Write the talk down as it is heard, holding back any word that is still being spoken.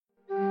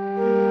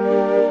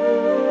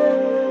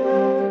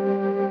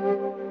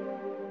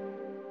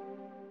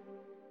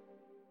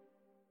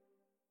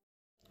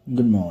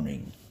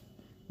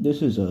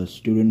This is a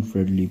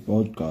student-friendly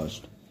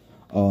podcast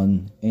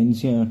on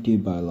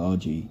NCERT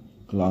Biology,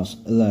 Class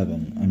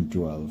 11 and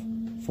 12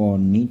 for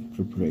NEET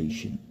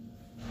preparation.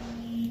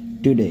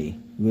 Today,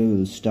 we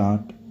will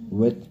start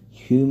with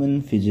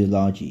human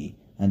physiology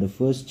and the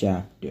first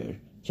chapter,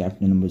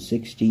 chapter number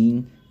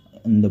 16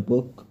 in the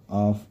book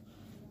of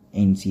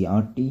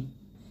NCERT,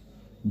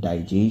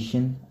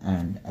 Digestion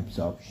and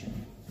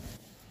Absorption.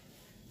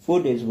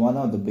 Food is one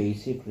of the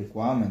basic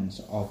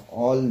requirements of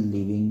all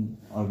living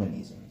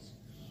organisms.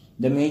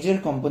 The major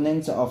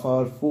components of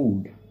our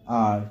food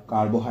are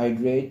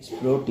carbohydrates,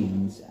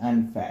 proteins,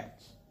 and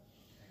fats.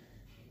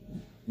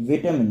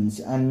 Vitamins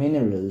and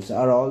minerals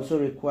are also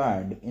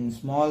required in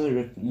small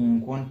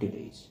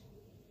quantities.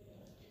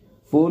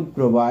 Food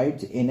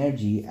provides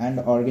energy and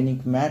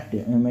organic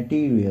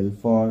material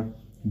for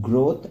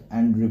growth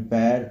and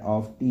repair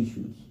of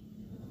tissues.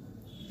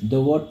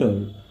 The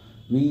water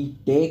we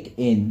take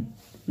in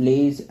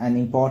plays an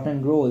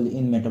important role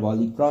in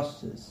metabolic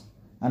processes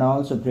and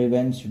also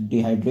prevents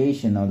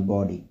dehydration of the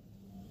body.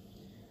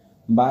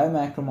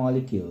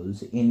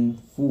 Biomacromolecules in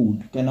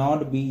food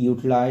cannot be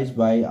utilized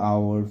by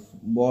our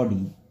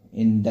body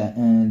in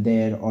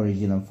their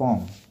original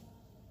form.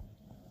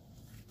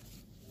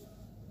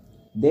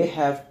 They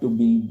have to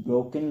be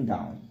broken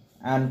down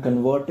and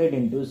converted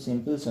into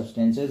simple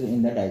substances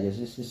in the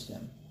digestive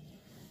system.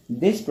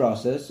 This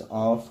process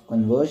of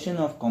conversion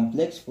of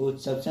complex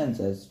food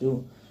substances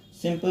to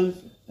simple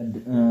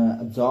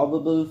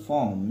absorbable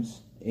forms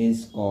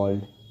is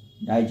called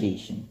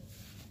digestion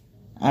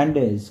and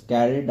is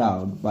carried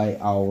out by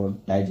our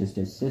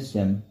digestive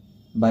system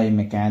by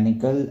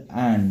mechanical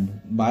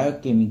and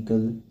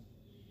biochemical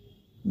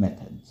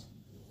methods.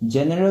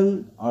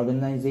 General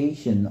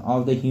organization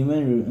of the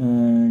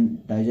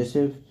human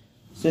digestive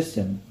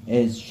system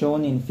is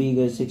shown in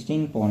figure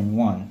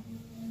 16.1.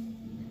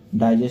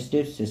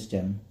 Digestive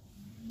system.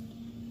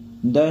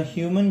 The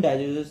human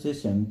digestive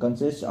system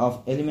consists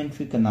of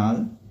alimentary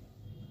canal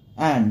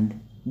and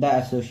the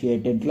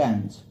associated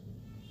glands.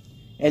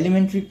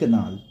 Alimentary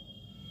canal.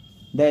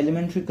 The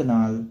alimentary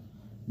canal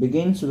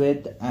begins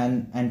with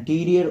an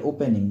anterior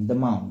opening, the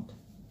mouth,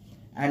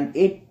 and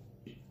it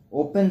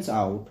opens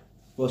out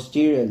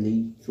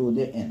posteriorly through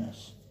the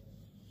anus.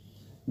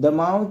 The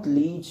mouth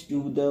leads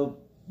to the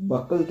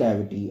buccal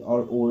cavity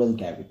or oral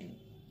cavity.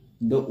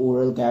 The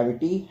oral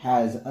cavity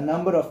has a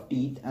number of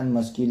teeth and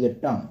muscular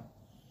tongue.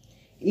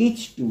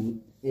 Each tooth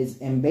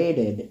is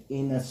embedded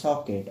in a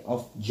socket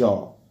of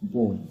jaw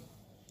bone.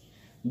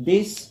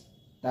 This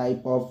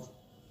type of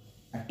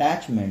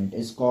attachment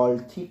is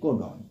called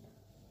thecodont.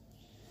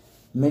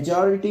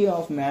 Majority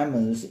of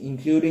mammals,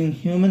 including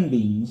human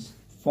beings,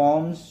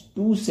 forms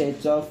two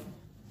sets of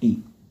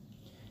teeth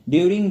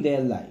during their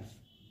life.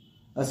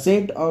 A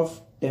set of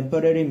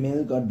temporary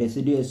milk or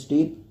deciduous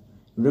teeth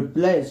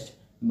replaced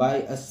by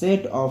a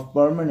set of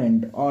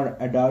permanent or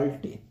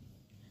adult teeth.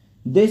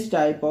 This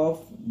type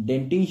of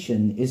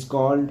dentition is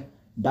called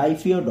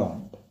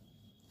diphyodont.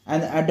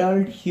 An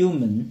adult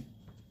human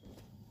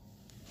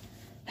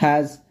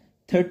has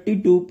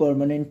 32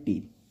 permanent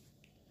teeth,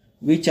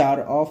 which are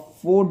of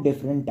four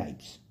different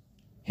types.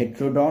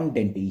 Heterodont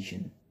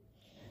dentition,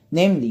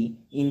 namely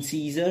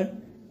incisor,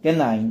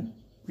 canine,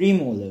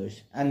 premolars,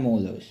 and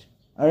molars.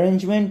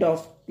 Arrangement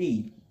of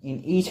teeth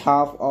in each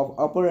half of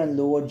upper and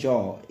lower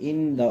jaw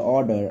in the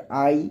order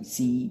I,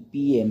 C,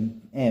 P,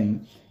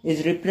 M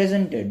is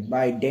represented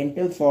by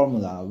dental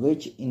formula,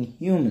 which in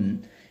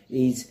human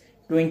is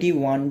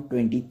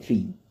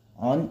 21-23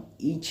 on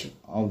each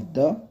of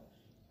the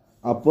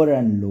upper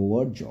and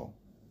lower jaw.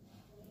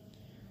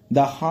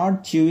 The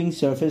hard chewing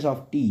surface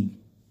of teeth,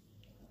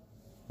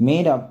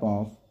 made up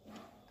of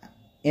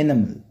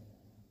enamel,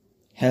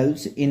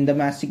 helps in the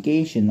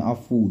mastication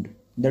of food.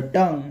 The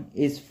tongue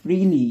is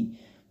freely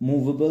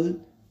movable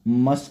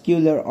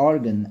muscular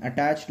organ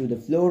attached to the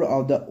floor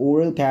of the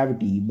oral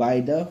cavity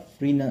by the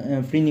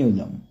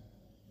frenulum.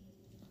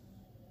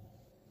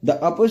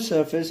 The upper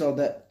surface of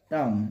the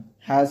tongue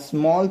has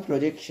small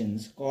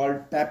projections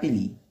called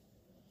papillae,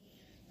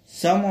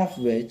 some of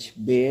which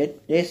bear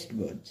taste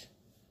buds.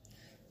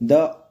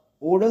 The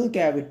oral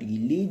cavity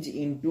leads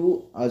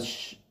into a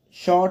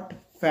short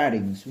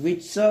pharynx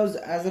which serves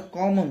as a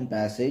common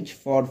passage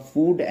for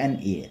food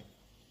and air.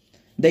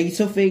 The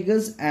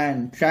esophagus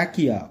and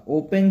trachea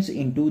opens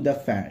into the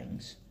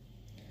pharynx.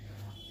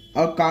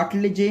 A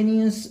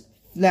cartilaginous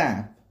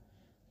flap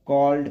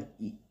called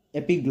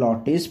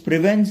epiglottis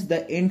prevents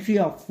the entry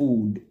of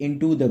food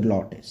into the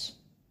glottis.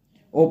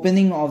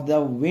 Opening of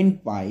the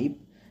windpipe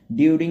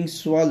during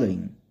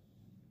swallowing.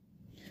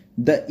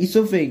 The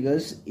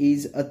esophagus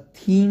is a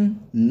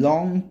thin,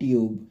 long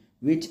tube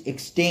which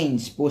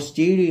extends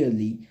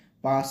posteriorly,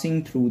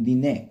 passing through the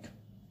neck,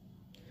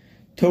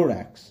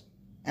 thorax,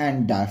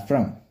 and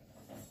diaphragm,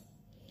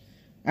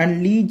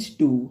 and leads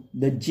to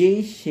the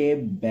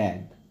J-shaped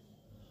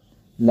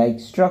bag-like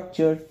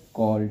structure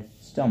called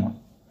stomach.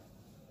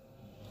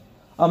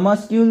 A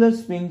muscular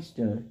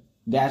sphincter,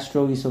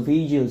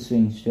 gastroesophageal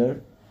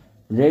sphincter,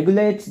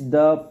 regulates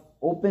the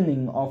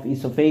opening of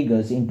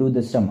esophagus into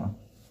the stomach.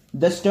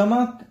 The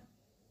stomach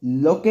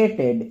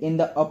located in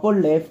the upper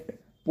left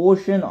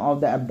portion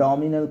of the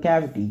abdominal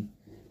cavity,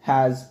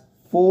 has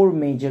four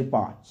major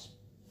parts.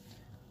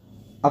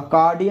 A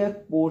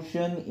cardiac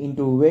portion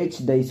into which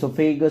the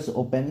esophagus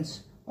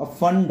opens, a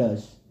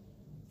fundus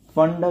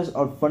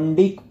or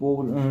fundic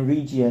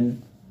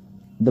region,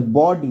 the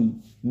body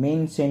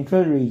main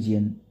central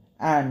region,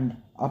 and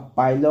a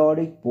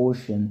pyloric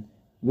portion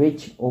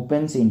which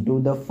opens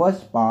into the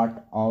first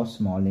part of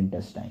small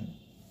intestine,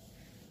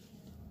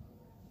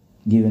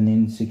 given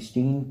in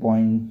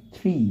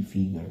 16.3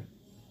 figure.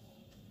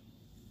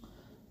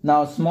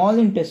 Now, small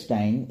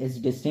intestine is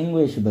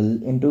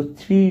distinguishable into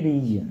three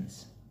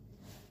regions: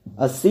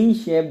 a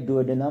C-shaped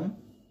duodenum,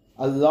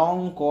 a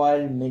long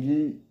coiled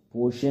middle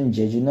portion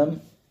jejunum,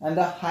 and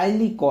a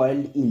highly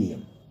coiled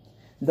ileum.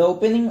 The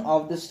opening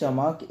of the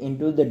stomach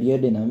into the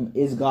duodenum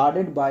is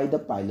guarded by the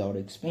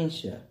pyloric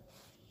sphincter.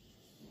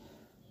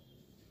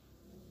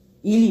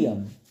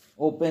 Ileum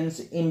opens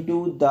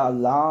into the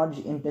large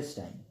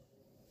intestine.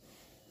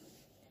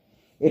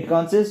 It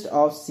consists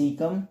of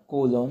cecum,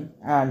 colon,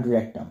 and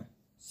rectum.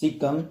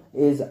 Cecum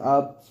is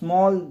a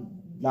small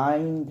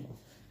blind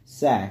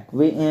sac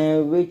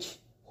which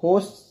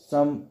hosts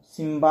some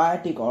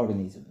symbiotic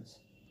organisms.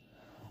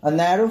 A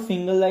narrow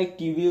finger-like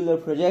tubular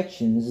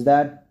projections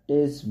that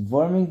is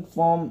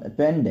vermiform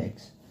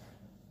appendix,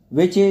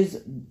 which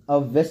is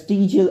a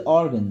vestigial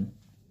organ,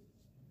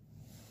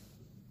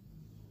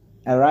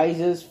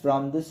 arises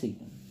from the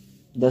cecum.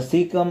 The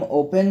cecum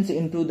opens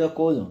into the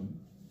colon.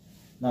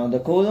 Now the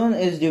colon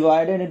is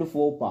divided into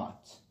four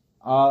parts: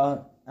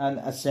 an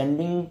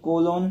ascending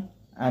colon,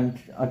 and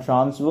a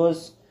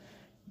transverse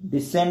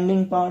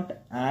descending part,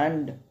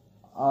 and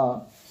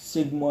a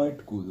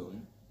sigmoid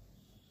colon.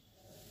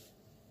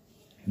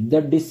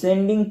 The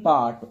descending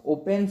part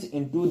opens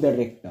into the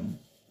rectum,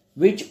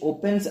 which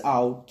opens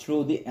out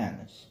through the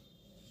anus.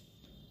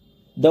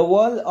 The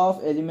wall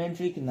of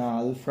alimentary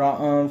canal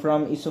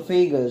from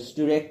esophagus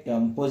to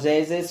rectum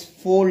possesses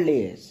four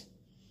layers,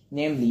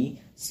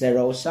 namely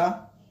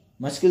serosa,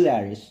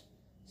 muscularis,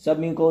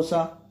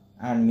 submucosa,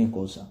 and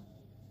mucosa.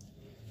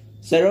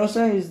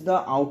 Serosa is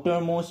the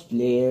outermost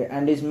layer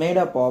and is made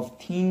up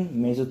of thin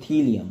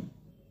mesothelium,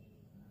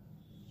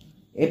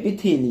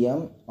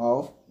 epithelium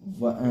of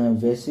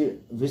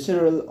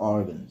visceral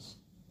organs,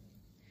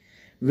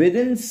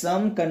 with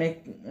some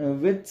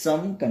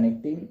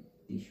connecting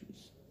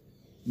tissues.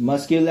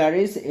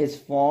 Muscularis is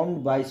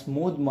formed by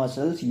smooth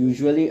muscles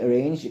usually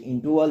arranged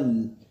into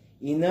an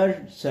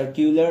inner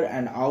circular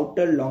and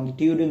outer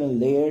longitudinal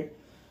layer.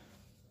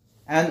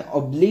 An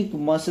oblique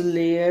muscle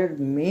layer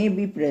may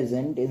be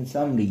present in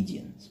some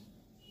regions.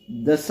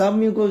 The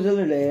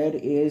submucosal layer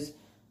is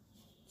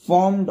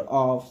formed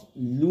of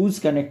loose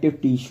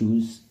connective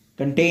tissues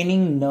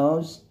containing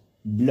nerves,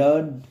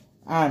 blood,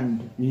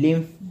 and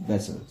lymph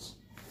vessels.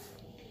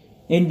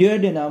 In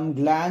duodenum,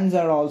 glands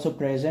are also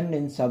present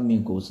in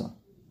submucosa.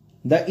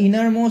 The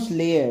innermost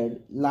layer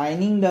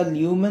lining the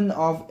lumen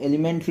of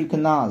alimentary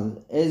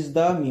canal is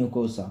the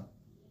mucosa.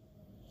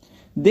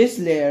 This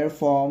layer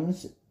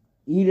forms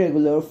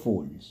irregular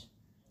folds,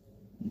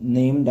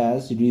 named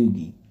as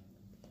rugae,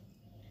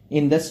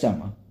 in the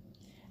stomach,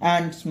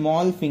 and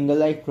small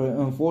finger-like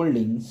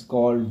foldings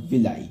called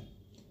villi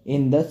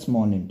in the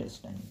small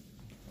intestine.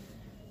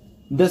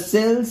 The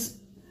cells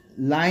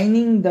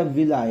lining the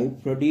villi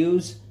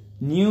produce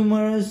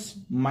numerous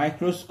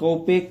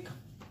microscopic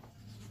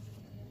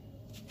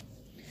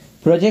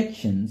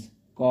projections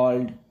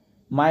called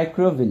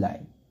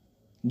microvilli,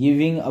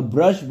 giving a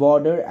brush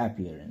border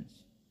appearance.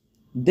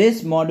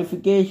 This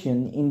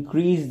modification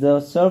increased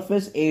the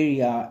surface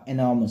area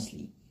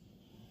enormously.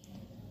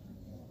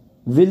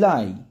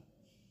 Villi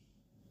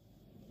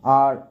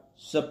are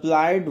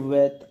supplied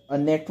with a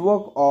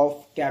network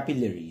of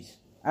capillaries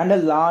and a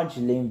large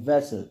lymph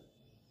vessel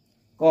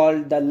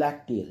called the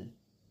lacteal.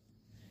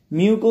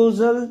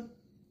 Mucosal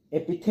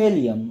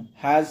epithelium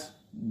has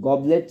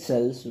goblet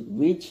cells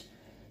which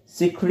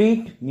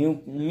secrete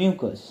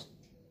mucus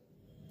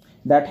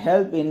that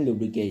help in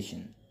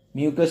lubrication.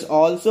 Mucus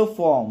also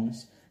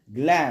forms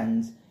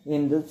glands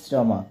in the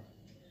stomach,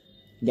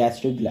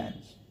 gastric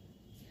glands,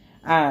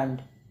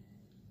 and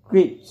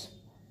crypts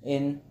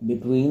in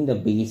between the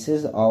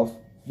bases of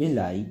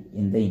villi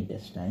in the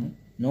intestine,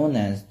 known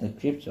as the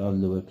crypts or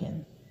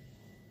lubricant.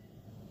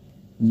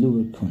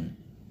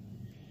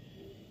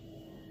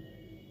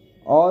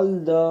 All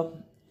the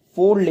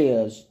four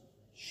layers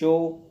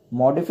show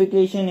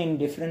modification in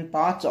different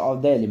parts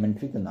of the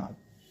alimentary canal.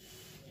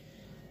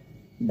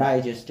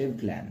 Digestive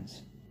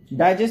glands.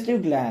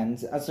 Digestive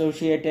glands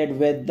associated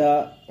with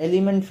the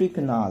alimentary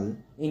canal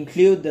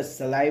include the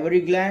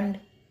salivary gland,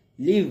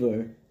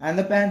 liver, and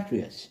the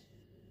pancreas.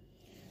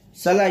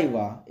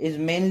 Saliva is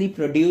mainly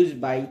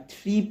produced by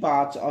three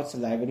parts of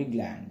salivary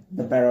gland: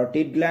 the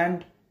parotid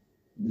gland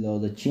below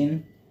the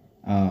chin,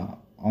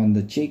 on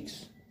the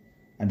cheeks,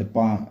 at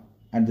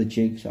the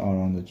cheeks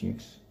or on the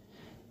cheeks,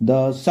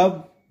 the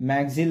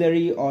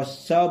submaxillary or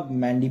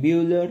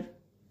submandibular,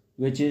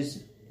 which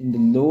is in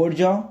the lower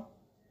jaw,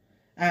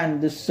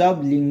 and the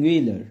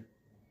sublingual,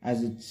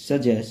 as it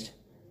suggests,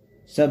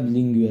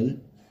 sublingual,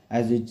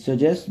 as it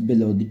suggests,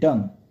 below the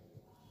tongue.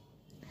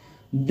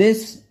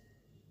 This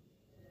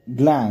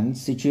gland,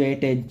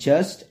 situated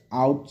just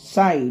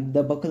outside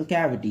the buccal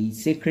cavity,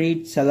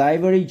 secretes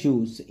salivary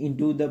juice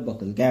into the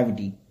buccal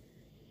cavity.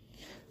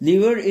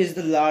 Liver is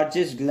the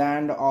largest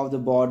gland of the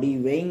body,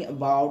 weighing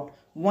about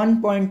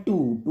 1.2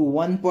 to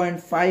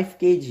 1.5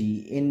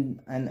 kg in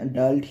an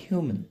adult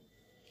human.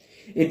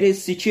 It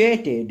is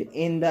situated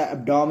in the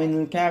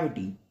abdominal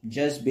cavity,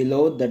 just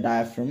below the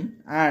diaphragm,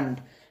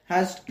 and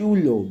has two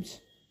lobes.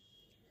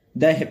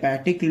 The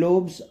hepatic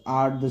lobes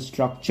are the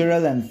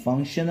structural and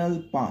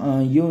functional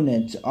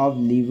units of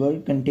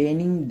liver,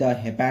 containing the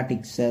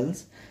hepatic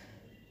cells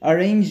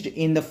arranged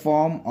in the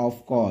form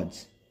of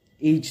cords.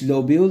 Each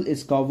lobule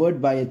is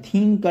covered by a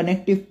thin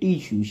connective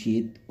tissue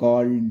sheath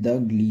called the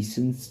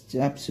Gleason's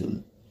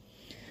capsule.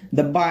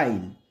 The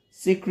bile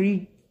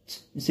secreted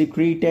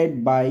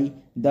by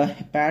the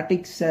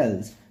hepatic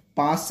cells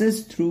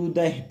passes through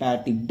the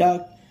hepatic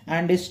duct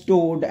and is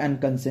stored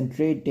and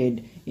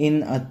concentrated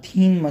in a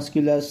thin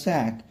muscular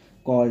sac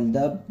called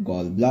the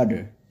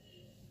gallbladder.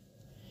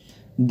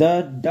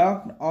 The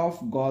duct of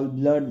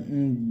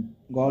gallbladder,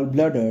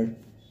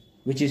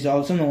 which is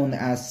also known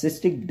as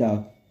cystic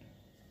duct,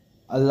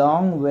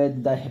 along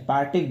with the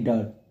hepatic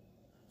duct,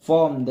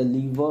 from the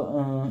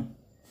liver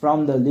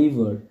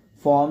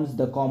forms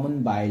the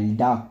common bile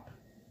duct.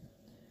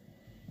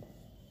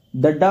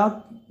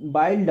 The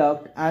bile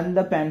duct and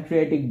the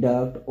pancreatic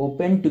duct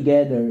open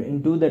together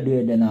into the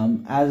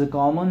duodenum as a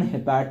common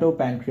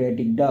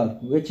hepatopancreatic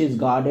duct, which is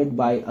guarded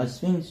by a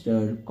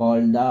sphincter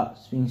called the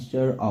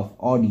sphincter of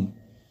Oddi.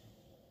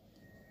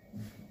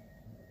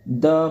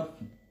 The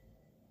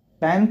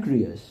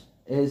pancreas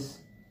is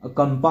a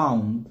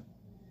compound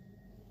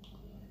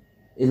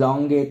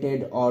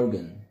elongated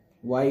organ.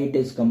 Why it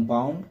is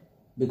compound?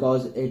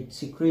 Because it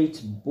secretes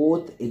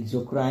both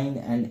exocrine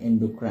and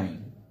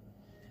endocrine.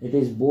 It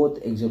is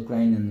both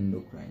exocrine and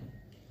endocrine.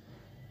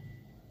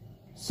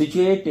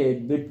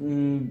 Situated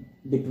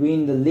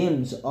between the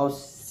limbs of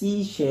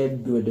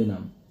C-shaped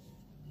duodenum.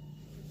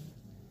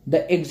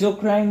 The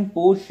exocrine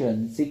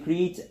portion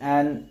secretes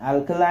an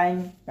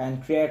alkaline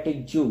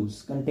pancreatic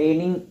juice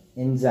containing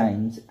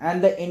enzymes,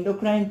 and the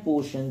endocrine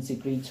portion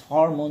secretes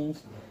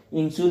hormones,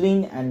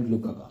 insulin and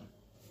glucagon.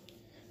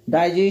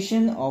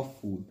 Digestion of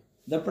food.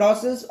 The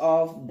process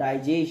of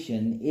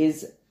digestion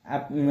is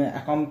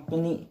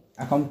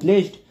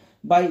accomplished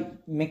by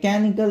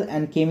mechanical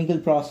and chemical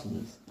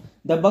processes.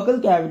 The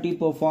buccal cavity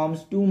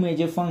performs two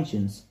major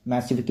functions: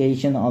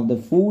 mastification of the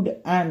food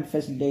and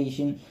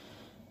facilitation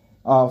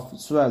of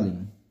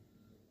swallowing,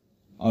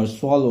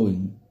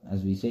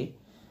 as we say.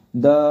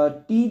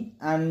 The teeth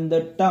and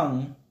the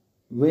tongue,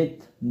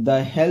 with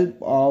the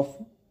help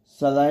of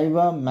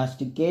saliva,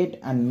 masticate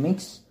and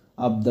mix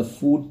up the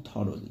food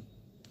thoroughly.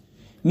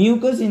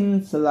 Mucus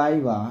in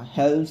saliva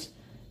helps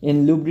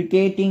in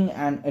lubricating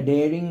and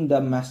adhering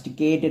the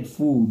masticated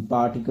food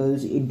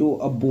particles into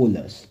a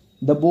bolus.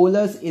 The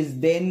bolus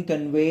is then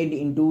conveyed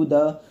into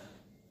the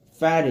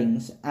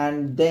pharynx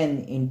and then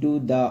into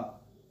the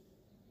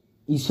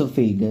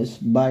esophagus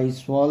by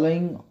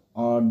swallowing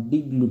or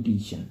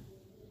deglutition.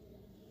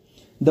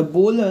 The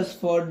bolus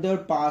further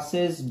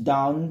passes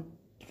down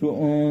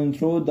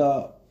through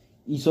the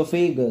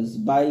esophagus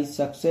by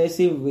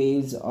successive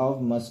waves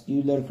of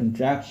muscular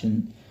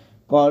contraction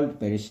called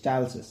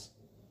peristalsis.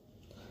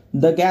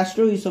 The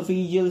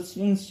gastroesophageal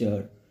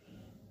sphincter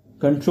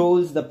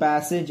controls the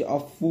passage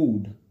of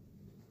food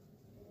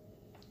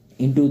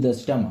into the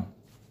stomach.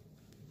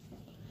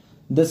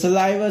 The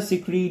saliva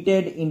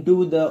secreted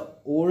into the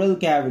oral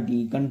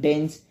cavity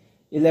contains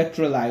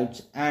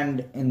electrolytes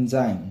and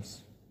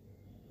enzymes,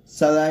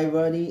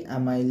 salivary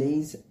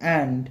amylase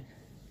and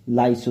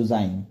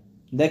lysozyme.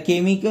 The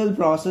chemical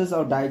process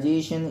of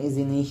digestion is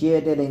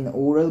initiated in the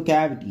oral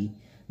cavity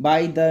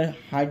by the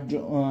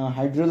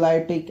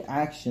hydrolytic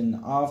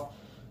action of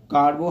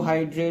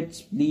carbohydrate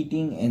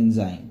splitting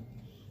enzyme,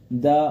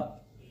 the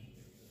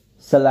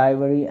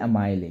salivary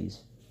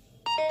amylase.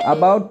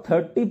 About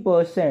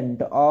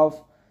 30%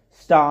 of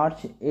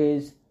starch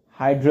is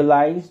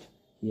hydrolyzed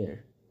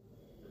here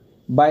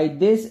by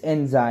this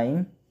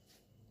enzyme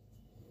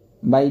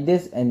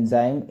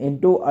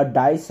into a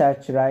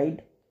disaccharide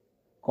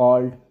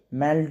called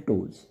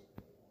maltose.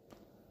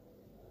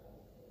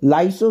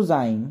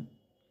 Lysozyme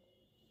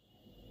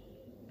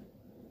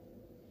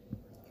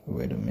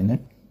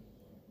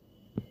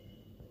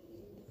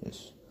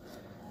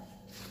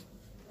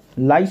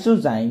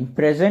Lysozyme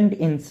present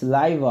in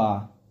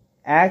saliva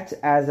acts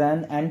as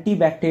an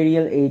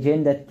antibacterial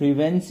agent that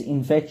prevents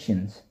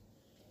infections.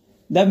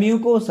 The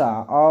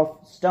mucosa of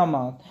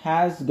stomach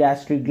has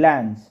gastric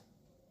glands.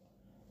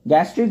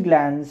 Gastric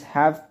glands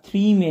have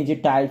three major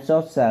types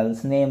of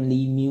cells,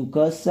 namely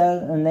mucous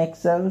neck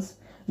cells,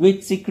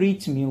 which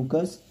secretes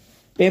mucus,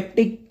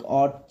 peptic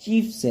or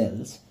chief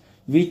cells,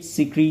 which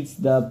secretes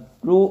the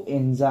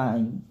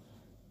proenzyme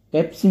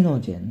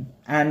pepsinogen,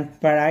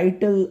 and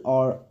parietal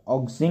or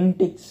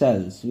oxyntic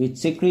cells, which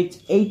secretes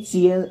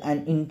HCl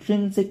and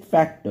intrinsic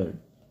factor,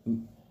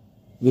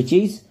 which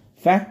is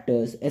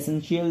factors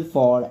essential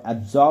for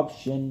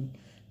absorption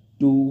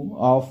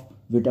of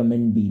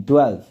vitamin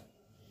B12.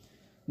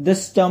 The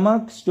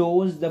stomach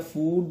stores the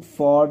food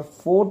for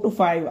 4 to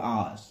 5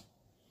 hours.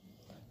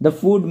 The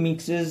food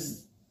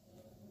mixes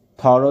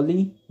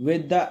thoroughly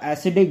with the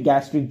acidic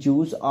gastric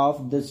juice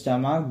of the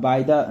stomach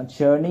by the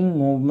churning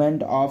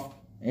movement of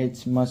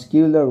its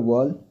muscular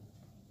wall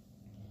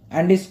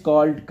and is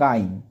called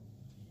chyme.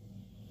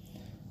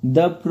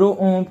 The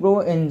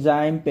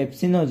proenzyme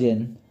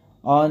pepsinogen,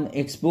 on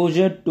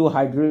exposure to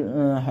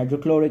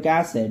hydrochloric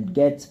acid,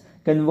 gets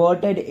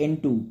converted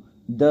into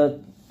the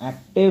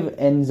active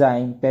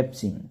enzyme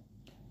pepsin,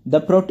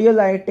 the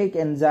proteolytic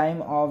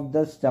enzyme of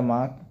the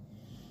stomach.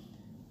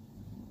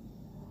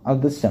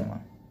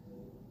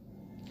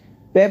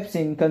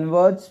 Pepsin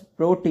converts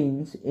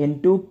proteins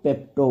into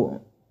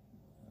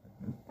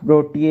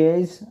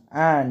protease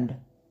and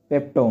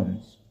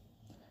peptones.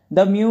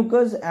 The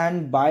mucus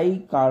and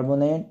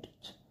bicarbonate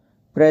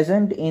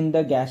present in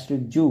the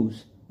gastric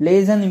juice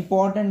plays an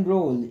important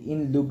role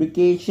in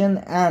lubrication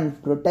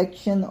and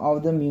protection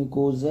of the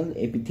mucosal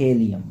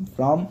epithelium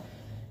from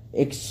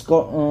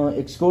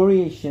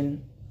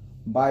excoriation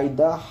by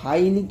the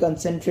highly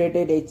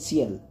concentrated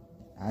HCl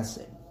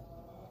acid.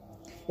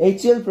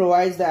 HCl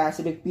provides the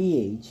acidic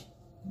pH.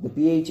 The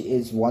pH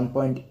is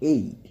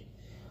 1.8,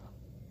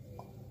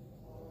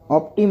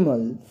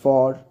 optimal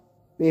for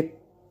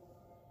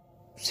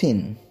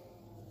pepsin.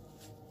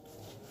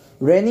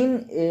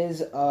 Renin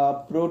is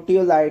a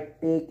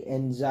proteolytic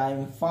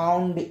enzyme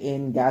found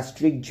in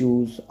gastric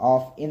juice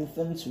of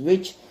infants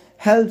which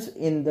helps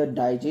in the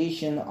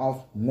digestion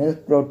of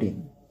milk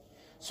protein.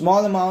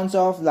 Small amounts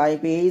of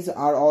lipase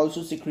are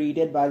also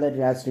secreted by the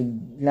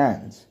gastric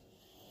glands.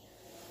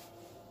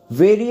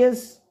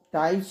 Various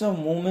types of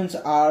movements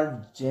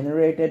are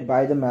generated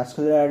by the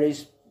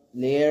muscularis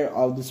layer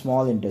of the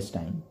small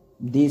intestine.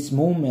 These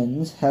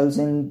movements help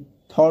in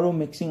thorough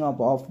mixing up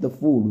of the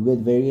food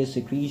with various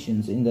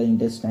secretions in the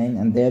intestine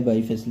and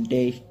thereby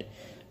facilitate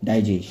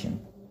digestion.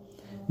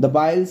 The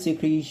bile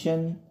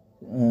secretion,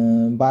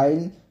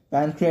 bile,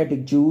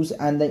 pancreatic juice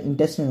and the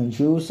intestinal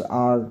juice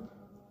are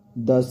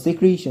the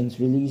secretions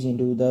released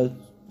into the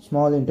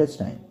small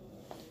intestine.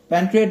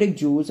 Pancreatic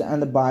juice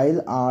and the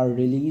bile are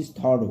released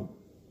through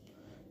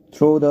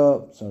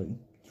the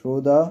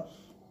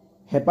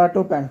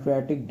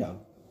hepatopancreatic duct.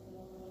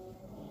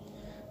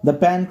 The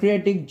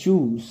pancreatic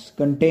juice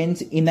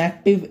contains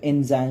inactive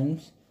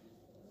enzymes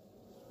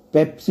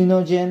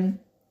pepsinogen,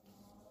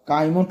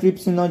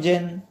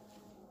 chymotrypsinogen,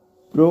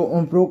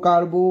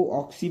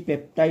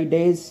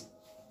 procarbooxypeptidase,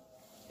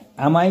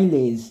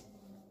 amylase,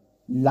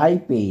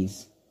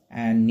 lipase,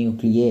 and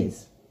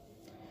nuclease.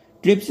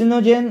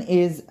 Trypsinogen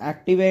is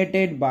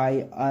activated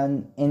by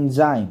an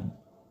enzyme,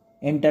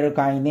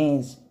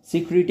 enterokinase,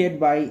 secreted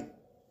by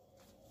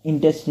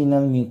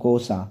intestinal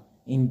mucosa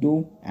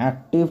into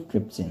active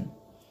trypsin,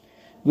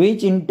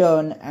 which in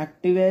turn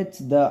activates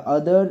the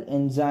other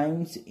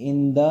enzymes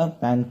in the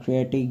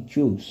pancreatic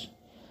juice.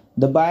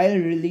 The bile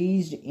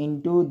released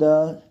into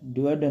the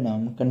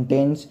duodenum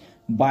contains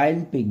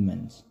bile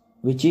pigments,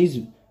 which is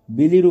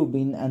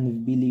bilirubin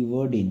and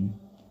biliverdin,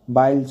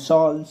 bile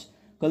salts,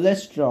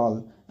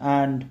 cholesterol,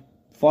 and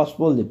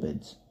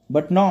phospholipids,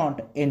 but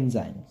not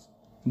enzymes.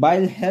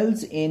 Bile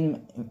helps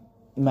in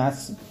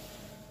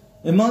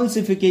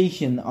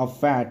emulsification of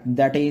fat,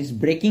 that is,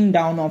 breaking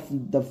down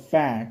of the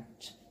fat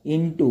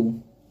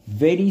into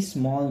very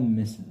small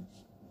missiles.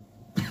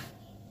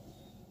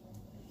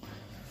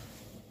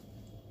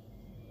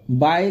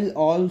 Bile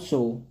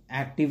also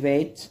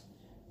activates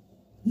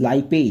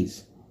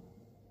lipase.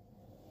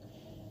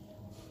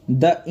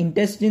 The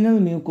intestinal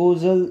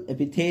mucosal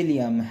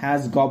epithelium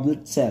has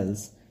goblet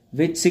cells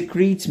which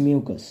secretes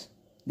mucus.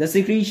 The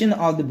secretion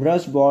of the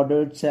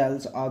brush-bordered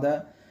cells of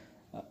the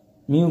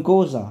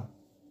mucosa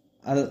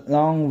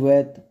along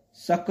with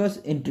succus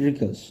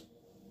entericus.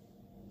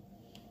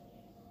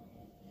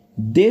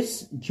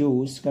 This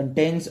juice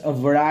contains a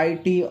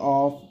variety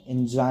of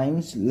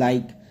enzymes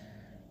like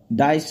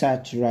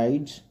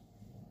disaccharides,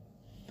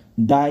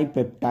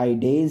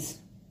 dipeptidase,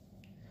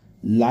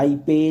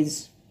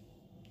 lipase,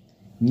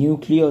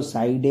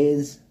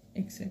 nucleosidase,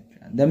 etc.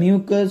 The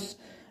mucus,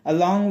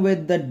 along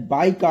with the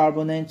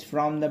bicarbonates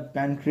from the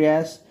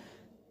pancreas,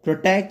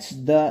 protects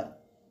the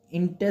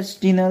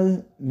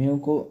intestinal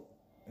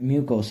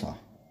mucosa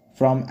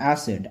from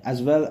acid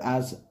as well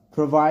as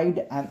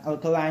provide an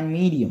alkaline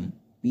medium,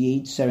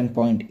 pH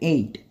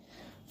 7.8,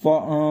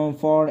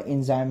 for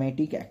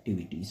enzymatic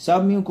activity.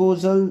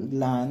 Submucosal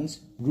glands,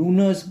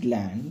 Brunner's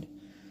gland,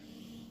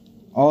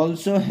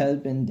 also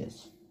help in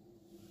this.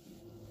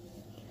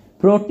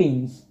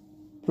 Proteins,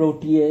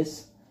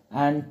 protease,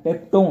 and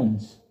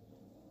peptones,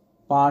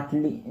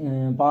 partially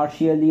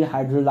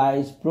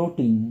hydrolyzed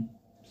proteins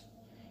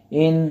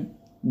in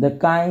the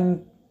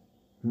chyme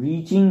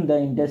reaching the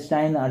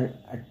intestine are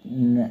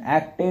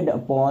acted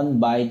upon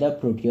by the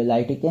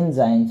proteolytic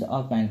enzymes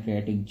of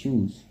pancreatic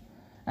juice,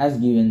 as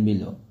given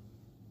below.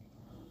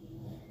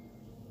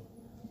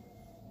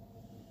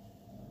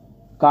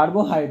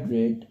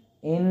 Carbohydrate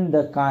in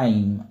the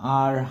chyme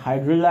are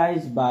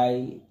hydrolyzed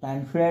by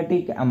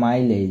pancreatic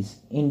amylase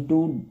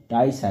into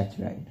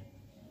disaccharide.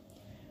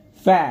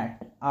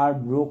 Fat are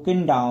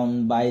broken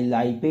down by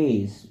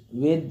lipase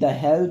with the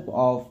help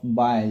of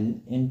bile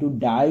into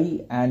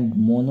di and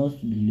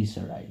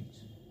monoglycerides.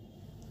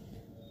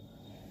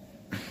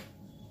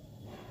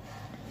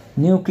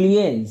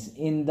 Nuclease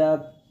in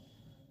the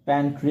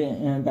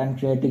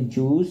pancreatic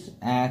juice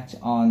acts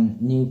on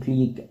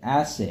nucleic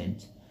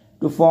acids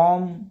to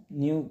form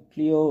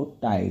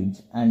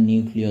nucleotides and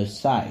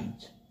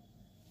nucleosides.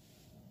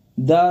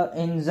 The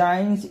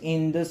enzymes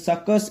in the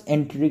succus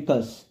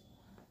entericus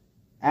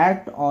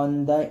act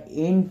on the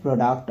end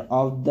product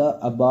of the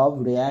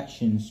above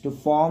reactions to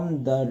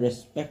form the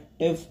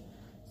respective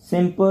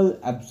simple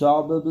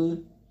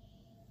absorbable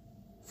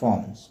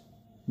forms.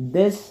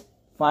 This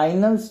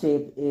final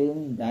step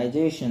in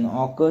digestion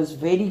occurs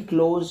very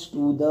close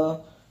to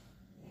the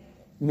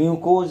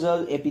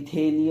mucosal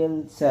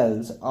epithelial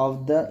cells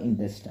of the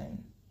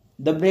intestine.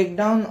 The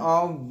breakdown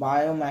of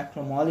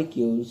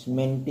biomacromolecules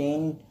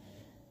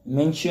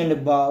mentioned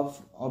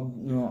above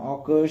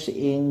occurs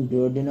in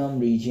duodenum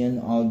region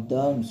of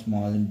the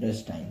small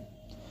intestine.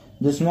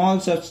 The small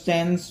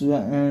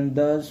substances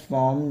thus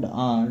formed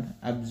are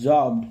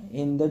absorbed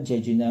in the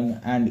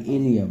jejunum and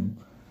ileum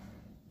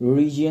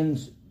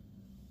regions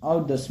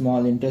of the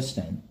small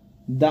intestine.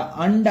 The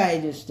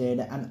undigested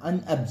and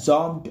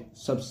unabsorbed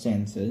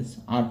substances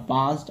are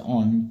passed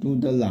on to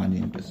the large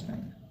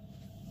intestine.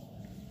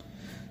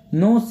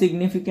 No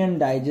significant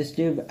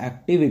digestive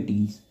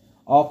activities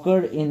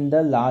occur in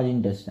the large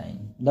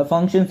intestine. The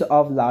functions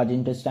of large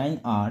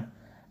intestine are: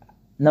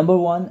 number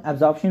 1,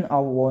 absorption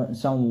of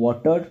some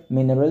water,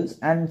 minerals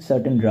and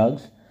certain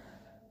drugs.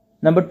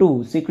 Number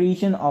 2,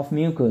 secretion of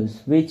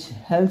mucus, which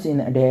helps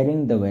in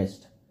adhering the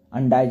waste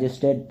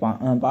undigested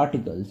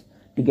particles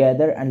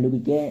together and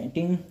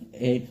lubricating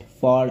it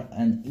for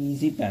an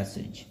easy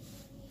passage.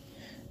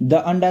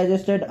 The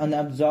undigested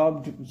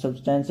unabsorbed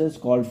substances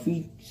called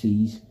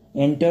feces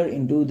enter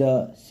into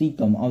the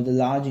cecum of the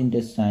large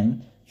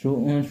intestine through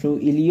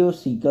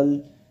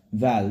ileocecal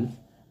valve,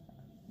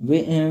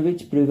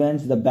 which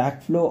prevents the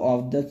backflow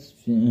of the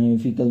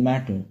fecal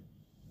matter.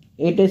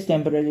 It is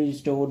temporarily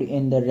stored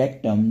in the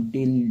rectum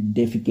till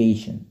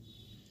defecation.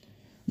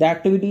 The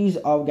activities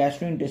of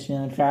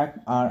gastrointestinal tract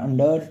are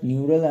under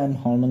neural and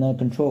hormonal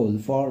control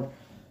for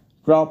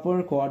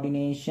proper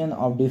coordination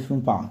of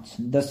different parts.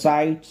 The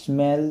sight,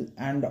 smell,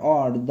 and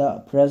or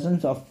the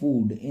presence of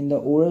food in the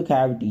oral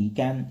cavity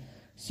can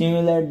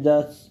stimulate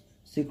the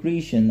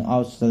secretion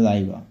of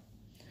saliva.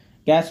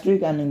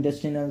 Gastric and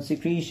intestinal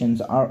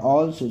secretions are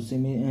also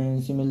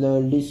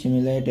similarly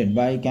stimulated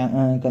by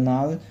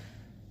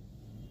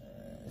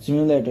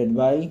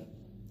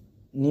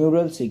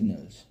neural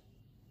signals.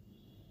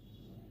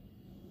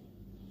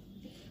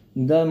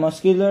 The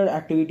muscular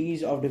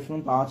activities of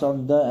different parts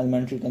of the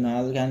alimentary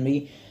canal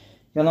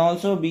can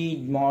also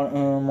be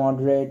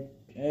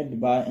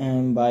moderated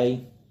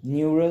by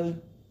neural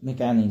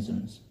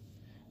mechanisms,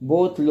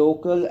 both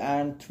local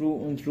and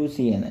through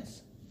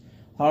CNS.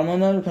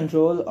 Hormonal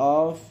control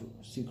of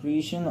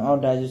secretion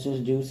of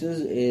digestive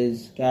juices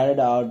is carried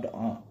out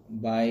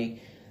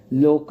by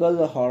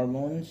local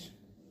hormones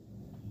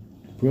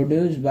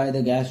produced by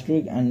the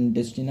gastric and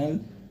intestinal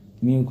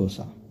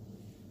mucosa.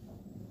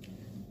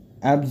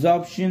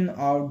 Absorption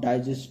of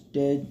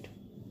digested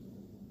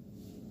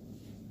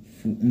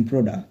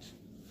products.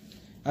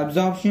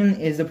 Absorption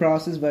is the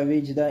process by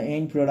which the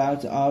end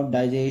products of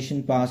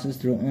digestion passes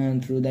through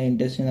the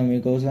intestinal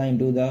mucosa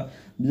into the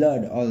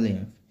blood or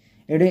lymph.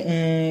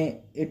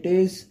 It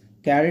is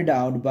carried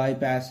out by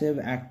passive,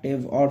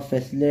 active, or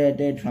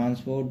facilitated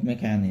transport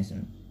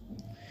mechanism.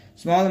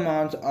 Small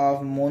amounts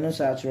of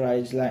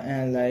monosaccharides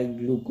like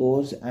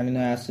glucose, amino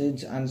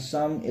acids, and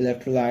some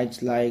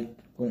electrolytes like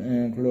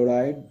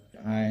chloride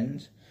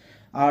ions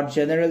are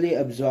generally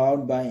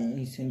absorbed by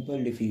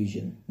simple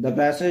diffusion. The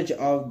passage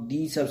of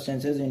these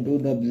substances into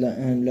the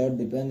blood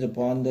depends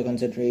upon the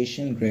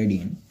concentration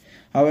gradient.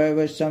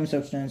 However, some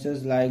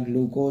substances like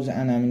glucose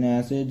and amino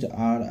acids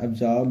are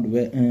absorbed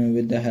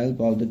with the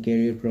help of the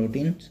carrier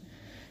proteins.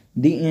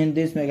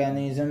 This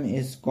mechanism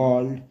is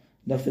called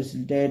the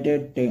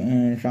facilitated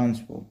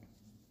transport.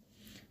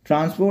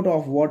 Transport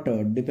of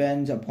water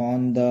depends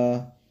upon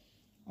the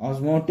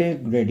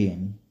osmotic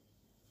gradient.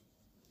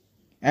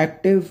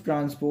 Active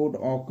transport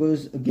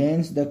occurs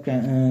against the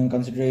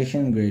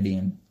concentration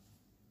gradient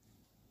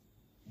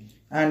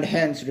and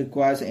hence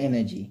requires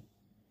energy.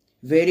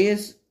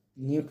 Various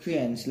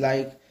nutrients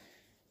like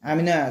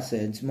amino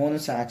acids,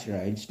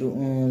 monosaccharides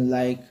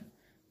like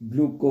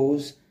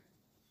glucose,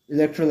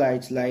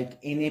 electrolytes like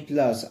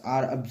Na+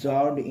 are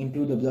absorbed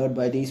into the blood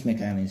by this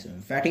mechanism.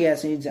 Fatty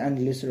acids and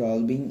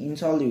glycerol, being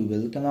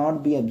insoluble,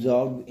 cannot be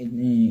absorbed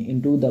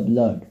into the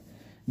blood.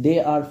 They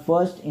are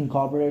first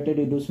incorporated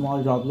into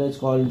small droplets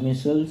called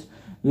micelles,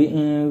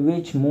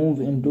 which move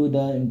into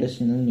the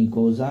intestinal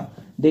mucosa.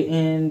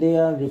 They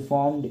are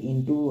reformed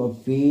into a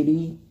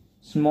very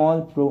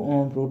small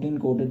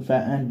protein-coated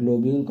fat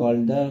globule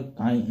called the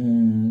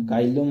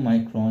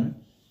chylomicron.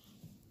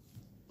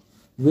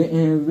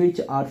 which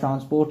are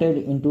transported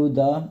into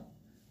the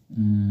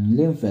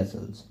lymph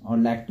vessels or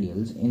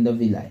lacteals in the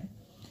villi.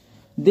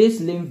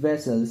 These lymph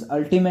vessels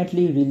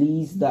ultimately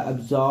release the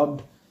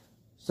absorbed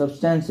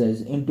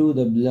substances into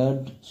the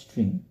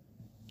bloodstream.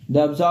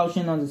 The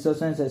absorption of the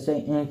substances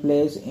takes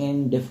place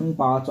in different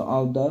parts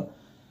of the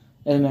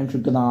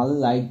alimentary canal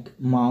like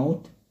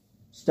mouth,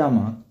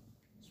 stomach,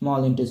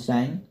 small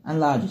intestine, and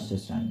large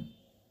intestine.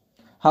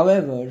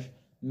 However,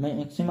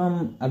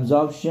 maximum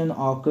absorption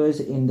occurs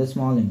in the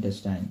small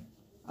intestine.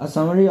 A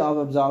summary of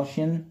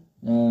absorption,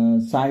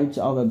 sites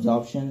of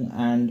absorption,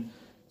 and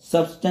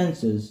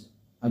substances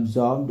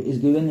absorbed is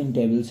given in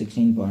table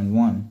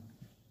 16.1.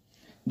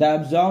 The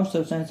absorbed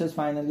substances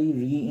finally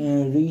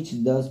reach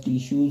the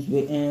tissues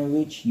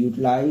which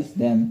utilize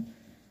them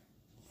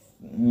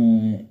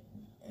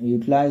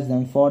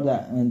for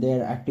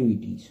their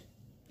activities.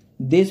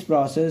 This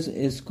process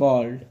is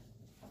called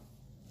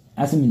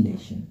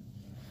assimilation.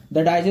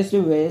 The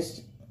digestive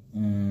waste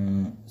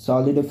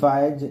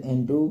solidifies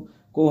into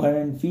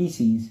coherent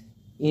feces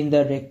in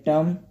the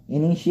rectum,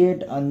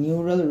 initiate a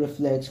neural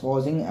reflex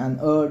causing an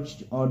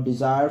urge or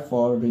desire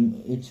for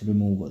its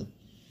removal.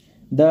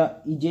 The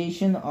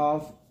ejection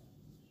of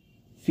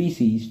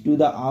feces to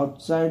the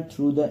outside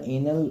through the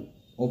anal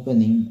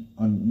opening,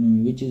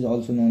 which is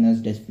also known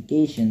as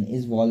defecation,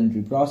 is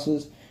voluntary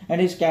process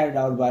and is carried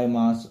out by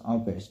mass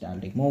of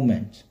peristaltic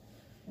movements.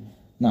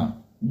 Now,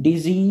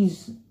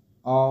 disease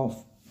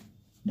of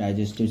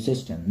digestive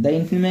system. The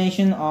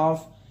inflammation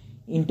of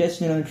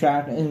intestinal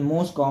tract is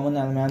most common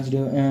elements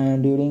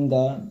during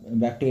the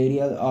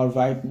bacterial or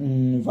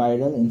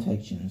viral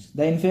infections.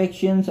 The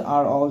infections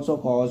are also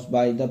caused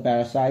by the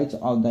parasites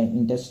of the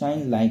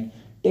intestine like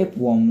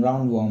tapeworm,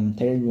 roundworm,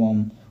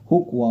 threadworm,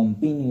 hookworm,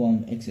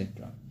 pinworm,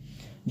 etc.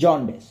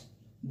 Jaundice.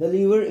 The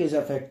liver is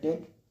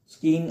affected.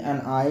 Skin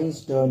and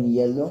eyes turn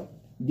yellow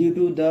due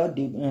to the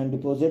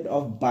deposit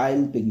of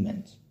bile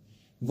pigments.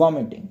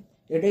 Vomiting.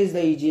 It is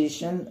the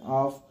ejection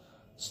of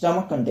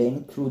stomach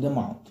content through the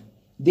mouth.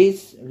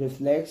 This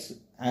reflex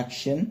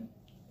action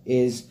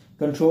is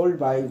controlled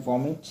by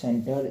vomit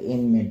center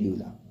in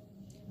medulla.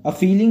 A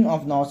feeling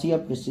of nausea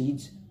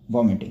precedes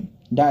vomiting.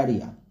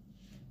 Diarrhea.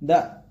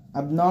 The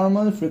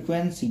abnormal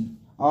frequency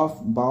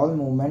of bowel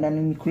movement and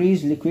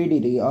increased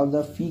liquidity of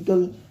the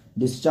fecal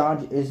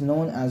discharge is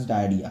known as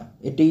diarrhea.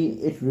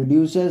 It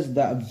reduces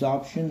the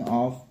absorption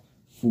of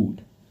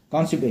food.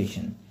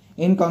 Constipation.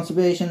 In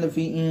constipation, the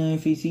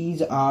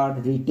feces are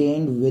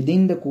retained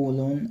within the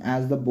colon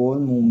as the bowel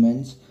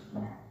movements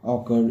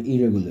occur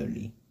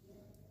irregularly.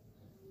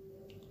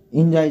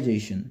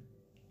 Indigestion.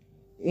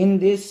 In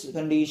this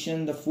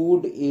condition, the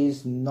food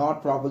is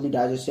not properly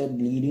digested,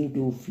 leading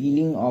to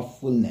feeling of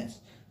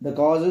fullness. The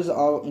causes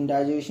of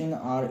indigestion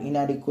are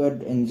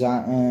inadequate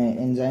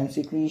enzyme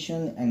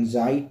secretion,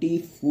 anxiety,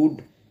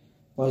 food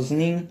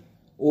poisoning,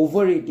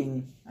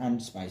 overeating,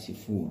 and spicy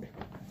food.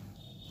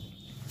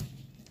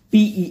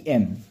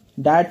 PEM.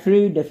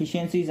 Dietary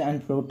deficiencies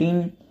and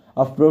protein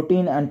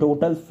and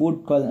total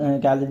food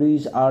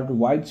calories are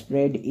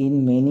widespread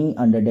in many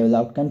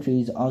underdeveloped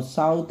countries of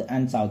South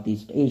and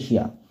Southeast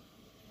Asia,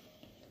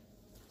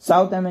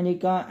 South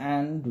America,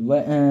 and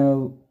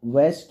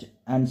West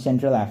and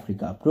Central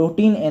Africa.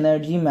 Protein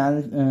energy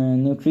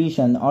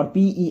malnutrition or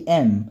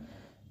PEM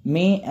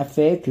may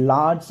affect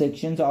large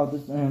sections of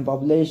the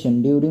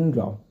population during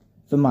drought,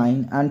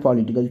 famine, and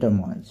political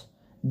turmoils.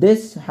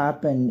 This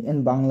happened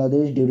in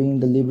Bangladesh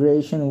during the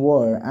Liberation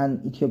War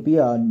and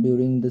Ethiopia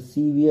during the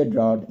severe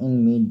drought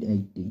in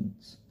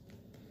mid-18th.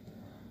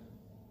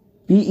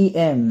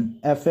 PEM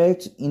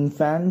affects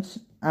infants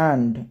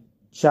and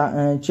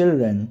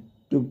children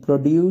to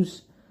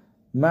produce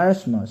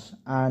marasmus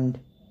and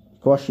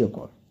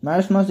kwashiorkor.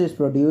 Marasmus is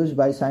produced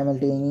by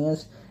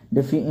simultaneous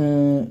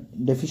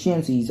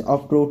deficiencies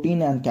of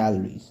protein and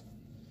calories.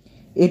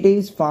 It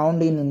is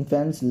found in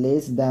infants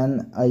less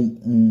than a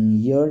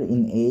year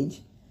in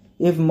age.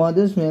 If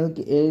mother's milk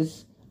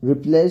is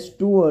replaced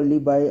too early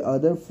by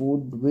other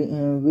food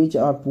which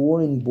are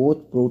poor in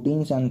both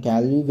proteins and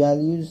caloric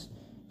values,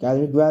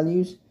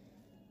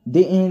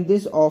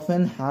 this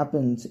often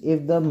happens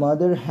if the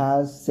mother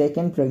has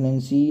second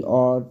pregnancy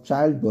or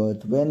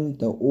childbirth when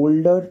the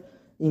older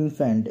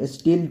infant is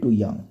still too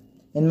young.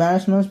 In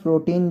marasmus,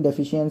 protein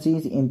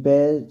deficiencies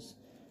impairs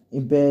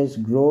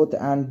growth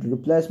and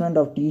replacement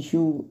of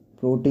tissue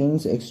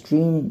proteins,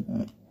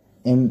 extreme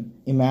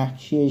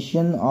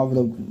emaciation of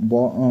the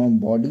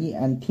body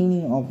and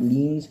thinning of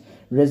limbs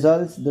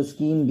results. The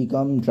skin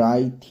become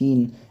dry,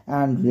 thin,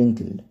 and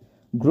wrinkled.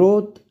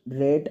 Growth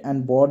rate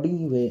and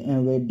body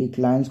weight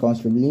declines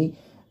considerably.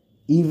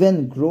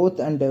 Even growth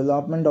and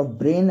development of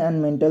brain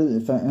and mental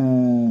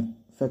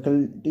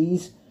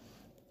faculties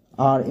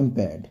are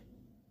impaired.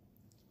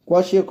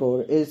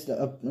 Kwashiorkor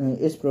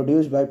is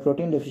produced by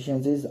protein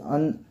deficiencies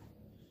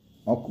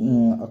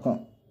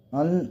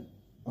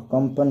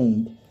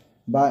unaccompanied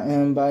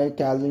by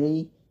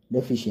calorie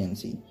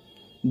deficiency.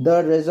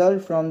 The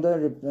result from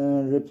the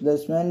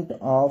replacement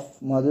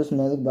of mother's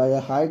milk by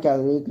a high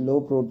caloric, low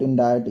protein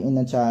diet in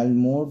a child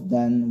more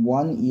than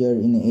 1 year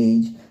in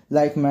age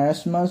like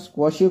marasmus,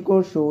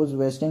 kwashiorkor shows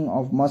wasting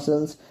of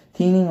muscles,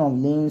 thinning of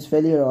limbs,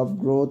 failure of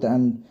growth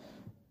and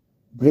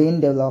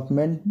brain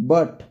development.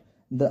 But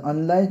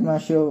unlike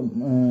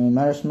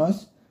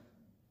marasmus,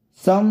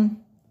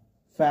 some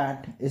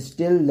fat is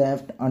still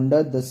left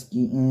under the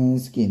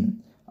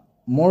skin.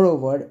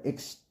 Moreover,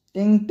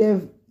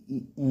 extinctive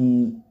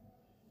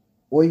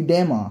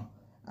oedema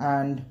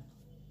and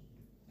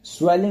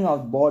swelling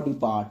of body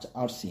parts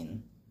are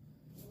seen.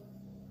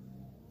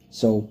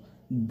 So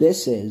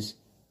this is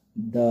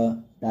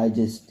the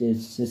digestive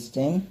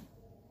system,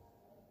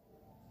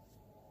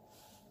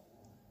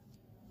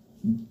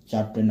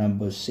 chapter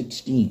number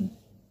 16.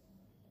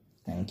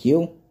 Thank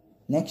you.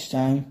 Next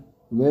time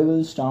we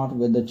will start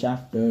with the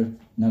chapter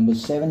number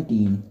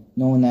 17,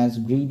 known as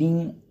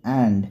breathing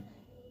and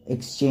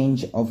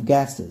exchange of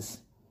gases.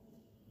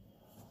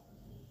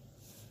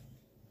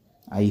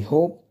 I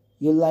hope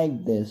you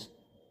like this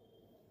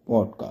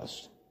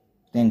podcast.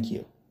 Thank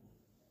you.